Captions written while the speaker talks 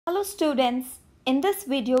Hello students, in this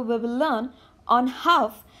video we will learn on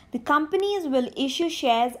how the companies will issue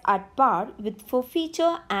shares at par with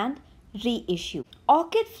forfeiture and reissue.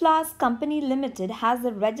 Orchid Flowers Company Limited has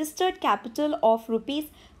a registered capital of rupees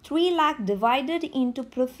 3 lakh divided into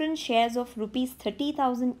preference shares of rupees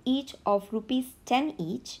 30,000 each of rupees 10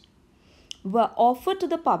 each were offered to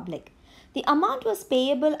the public. The amount was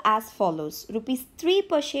payable as follows: rupees 3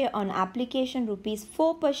 per share on application, rupees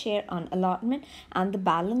 4 per share on allotment, and the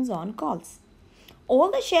balance on calls. All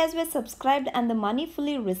the shares were subscribed and the money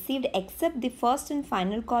fully received except the first and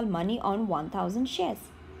final call money on 1000 shares.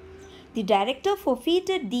 The director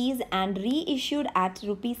forfeited these and reissued at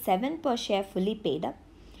rupees 7 per share fully paid up,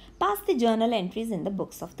 past the journal entries in the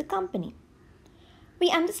books of the company. We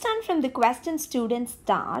understand from the question students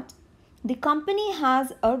that the company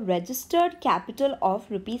has a registered capital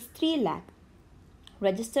of rupees 3 lakh.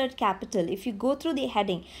 Registered capital, if you go through the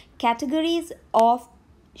heading, categories of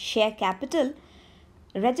share capital,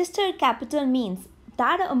 registered capital means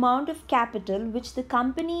that amount of capital which the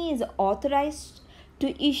company is authorized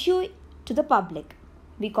to issue to the public.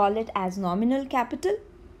 We call it as nominal capital,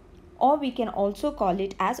 or we can also call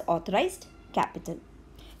it as authorized capital.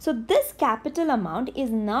 So this capital amount is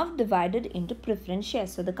now divided into preference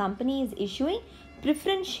shares. So the company is issuing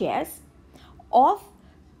preference shares of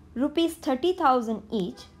rupees 30,000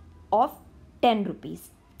 each of 10 rupees.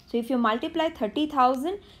 So if you multiply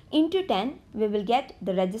 30,000 into 10, we will get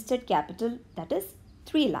the registered capital, that is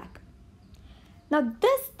 3 lakh. Now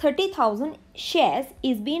this 30,000 shares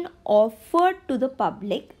is being offered to the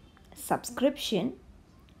public subscription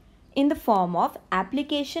in the form of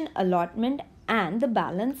application, allotment and the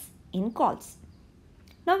balance in calls.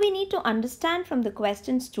 Now we need to understand from the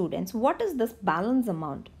question students, what is this balance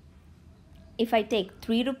amount? If I take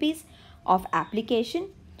 3 rupees of application,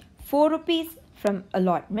 4 rupees from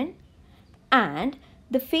allotment and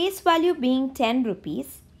the face value being 10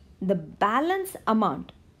 rupees, the balance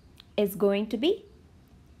amount is going to be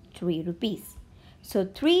 3 rupees. So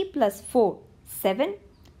 3 plus 4, 7,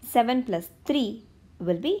 7 plus 3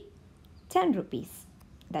 will be 10 rupees.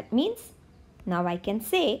 That means now I can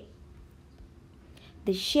say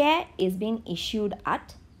the share is being issued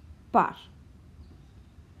at par.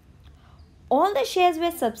 All the shares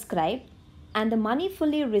were subscribed and the money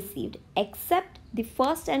fully received except the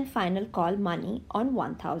first and final call money on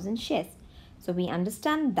 1000 shares. So we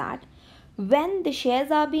understand that when the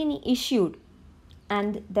shares are being issued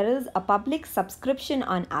and there is a public subscription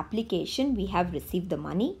on application, we have received the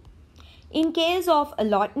money. In case of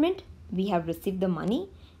allotment, we have received the money.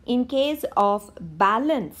 In case of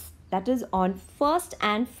balance, that is on first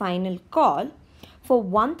and final call, for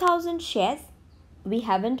 1000 shares, we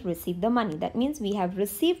haven't received the money. That means we have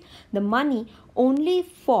received the money only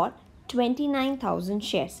for 29,000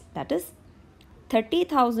 shares. That is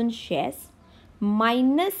 30,000 shares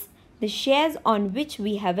minus the shares on which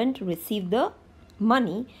we haven't received the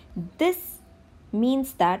money. This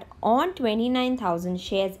means that on 29,000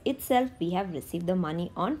 shares itself, we have received the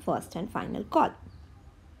money on first and final call.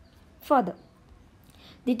 Further,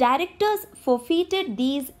 the directors forfeited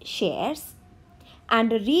these shares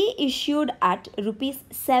and reissued at rupees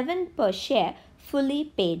 7 per share fully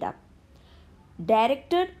paid up.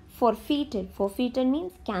 Director forfeited. Forfeited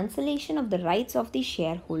means cancellation of the rights of the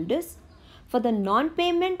shareholders for the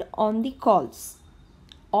non-payment on the calls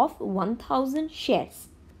of 1000 shares.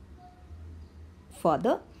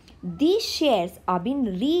 Further, these shares are being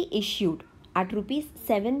reissued at rupees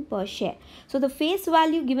 7 per share. So the face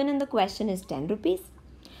value given in the question is 10 rupees.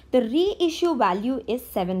 The reissue value is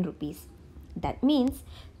 7 rupees. That means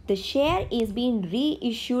the share is being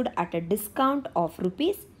reissued at a discount of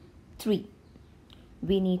rupees 3.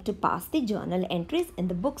 We need to pass the journal entries in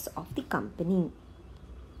the books of the company.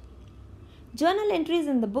 Journal entries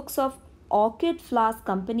in the books of Orchid Flowers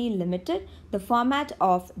Company Limited, the format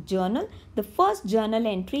of journal. The first journal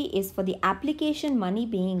entry is for the application money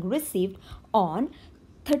being received on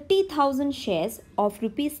 30,000 shares of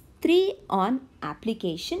rupees 3 on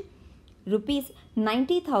application. Rupees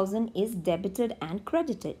 90,000 is debited and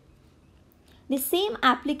credited. The same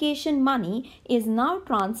application money is now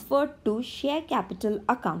transferred to share capital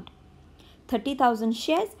account. 30,000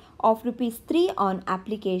 shares of rupees 3 on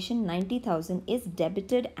application, 90,000 is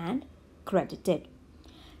debited and credited.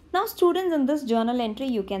 Now students, in this journal entry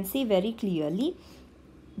you can see very clearly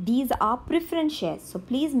these are preference shares. So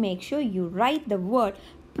please make sure you write the word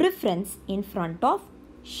preference in front of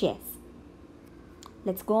shares.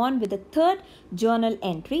 Let's go on with the third journal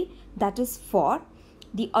entry, that is for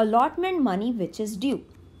the allotment money which is due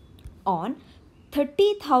on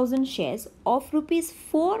 30,000 shares of rupees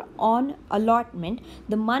 4 on allotment,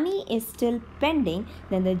 the money is still pending,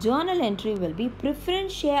 then the journal entry will be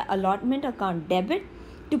preference share allotment account debit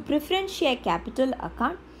to preference share capital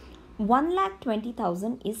account.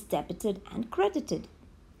 1,20,000 is debited and credited.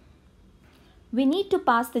 We need to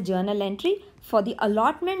pass the journal entry for the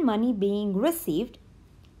allotment money being received,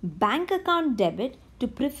 bank account debit to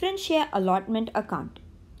preference share allotment account.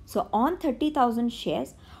 So on 30,000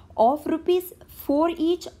 shares of rupees 4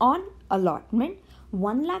 each on allotment,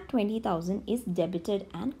 1,20,000 is debited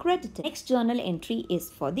and credited. Next journal entry is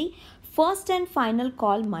for the first and final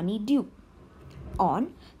call money due.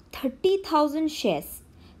 On 30,000 shares,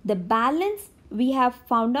 the balance we have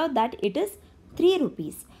found out that it is 3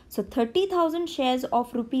 rupees. So 30,000 shares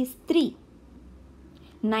of rupees 3.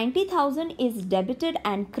 90,000 is debited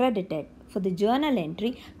and credited. For the journal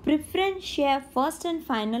entry, preference share first and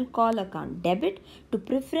final call account debit to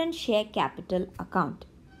preference share capital account.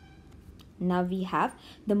 Now we have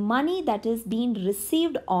the money that is being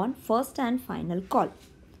received on first and final call.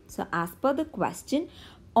 So as per the question,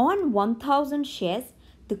 on 1,000 shares,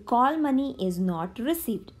 the call money is not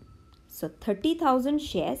received. So 30,000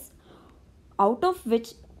 shares, out of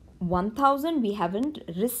which 1,000 we haven't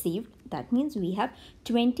received. That means we have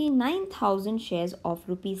 29,000 shares of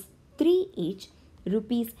rupees 3 each.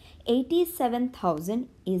 Rupees 87,000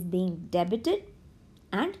 is being debited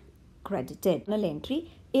and credited. Journal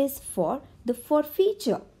entry is for the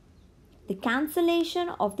forfeiture, the cancellation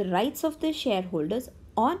of the rights of the shareholders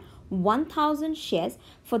on 1,000 shares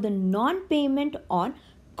for the non-payment on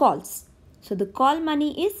calls. So the call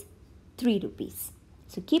money is 3 rupees.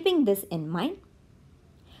 So keeping this in mind,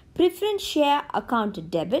 preference share account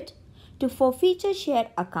debit to forfeiture share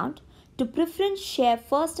account to preference share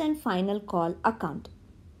first and final call account.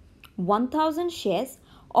 1,000 shares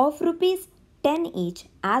of rupees 10 each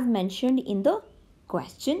as mentioned in the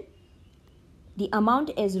question. The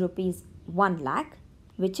amount is rupees 1 lakh,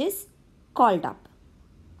 which is called up.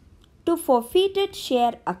 To forfeited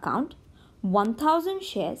share account, 1,000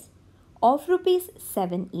 shares of rupees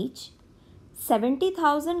 7 each,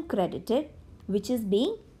 70,000 credited, which is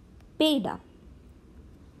being paid up.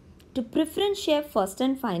 To preference share first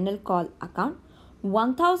and final call account,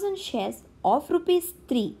 1,000 shares of rupees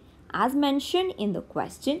 3 as mentioned in the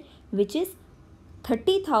question, which is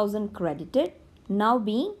 30,000 credited, now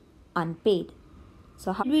being unpaid.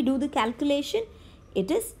 So how do we do the calculation? It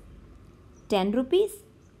is 10 rupees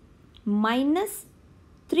minus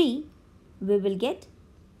 3, we will get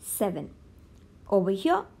 7. Over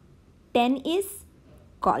here, 10 is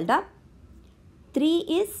called up, 3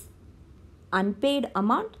 is unpaid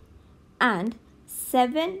amount, and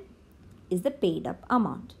 7 is the paid up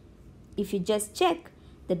amount. If you just check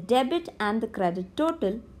the debit and the credit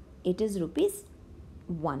total, it is rupees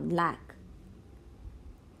 1 lakh.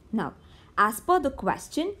 Now, as per the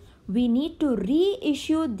question, we need to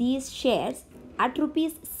reissue these shares at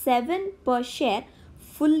rupees 7 per share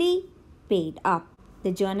fully paid up.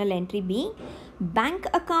 The journal entry being bank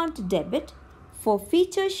account debit,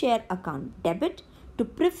 forfeiture share account debit to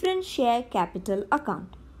preference share capital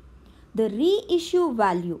account. The reissue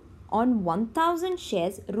value on 1,000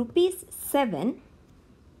 shares rupees 7,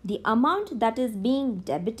 the amount that is being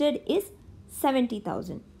debited is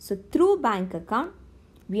 70,000. So through bank account,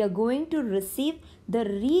 we are going to receive the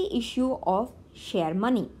reissue of share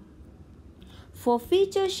money.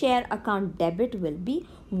 Forfeiture share account debit will be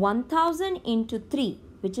 1,000 into 3,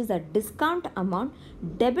 which is a discount amount.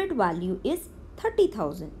 Debit value is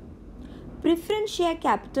 30,000. Preference share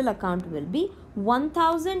capital account will be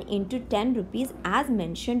 1,000 into 10 rupees as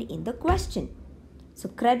mentioned in the question. So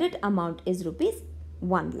credit amount is rupees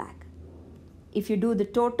 1 lakh. If you do the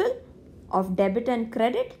total of debit and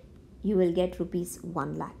credit, you will get rupees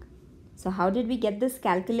 1 lakh. So how did we get this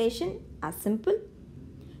calculation? As simple.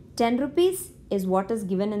 10 rupees is what is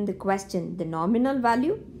given in the question, the nominal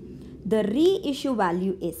value. The reissue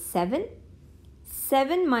value is 7.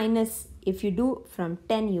 7 minus, if you do from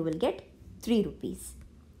 10, you will get 3 rupees.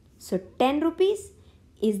 So 10 rupees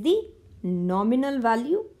is the nominal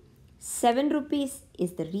value, 7 rupees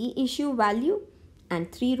is the reissue value,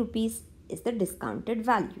 and 3 rupees is the discounted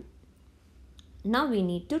value. Now we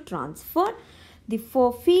need to transfer the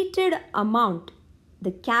forfeited amount,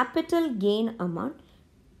 the capital gain amount,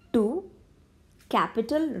 to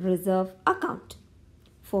capital reserve account.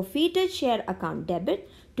 Forfeited share account debit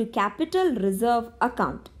to capital reserve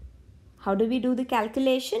account. How do we do the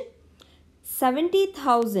calculation?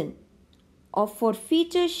 70,000 of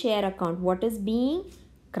forfeiture share account, what is being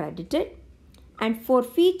credited, and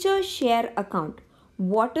forfeiture share account,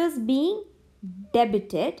 what is being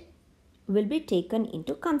debited, will be taken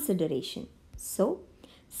into consideration. So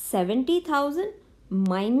 70,000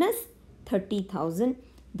 minus 30,000,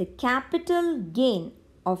 the capital gain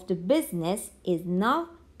of the business is now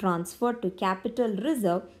transferred to capital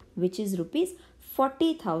reserve, which is rupees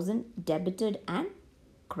 40,000 debited and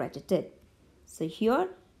credited. So here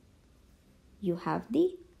you have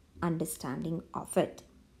the understanding of it.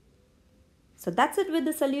 So that's it with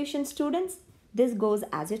the solution, students. This goes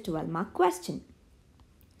as a 12-mark question.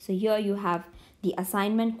 So here you have the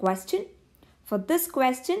assignment question. For this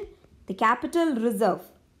question, the capital reserve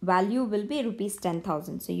value will be rupees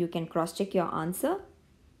 10,000. So you can cross-check your answer.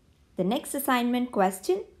 The next assignment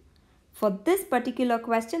question. For this particular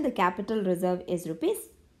question, the capital reserve is rupees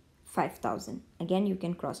 5,000. Again, you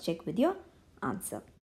can cross-check with your answer.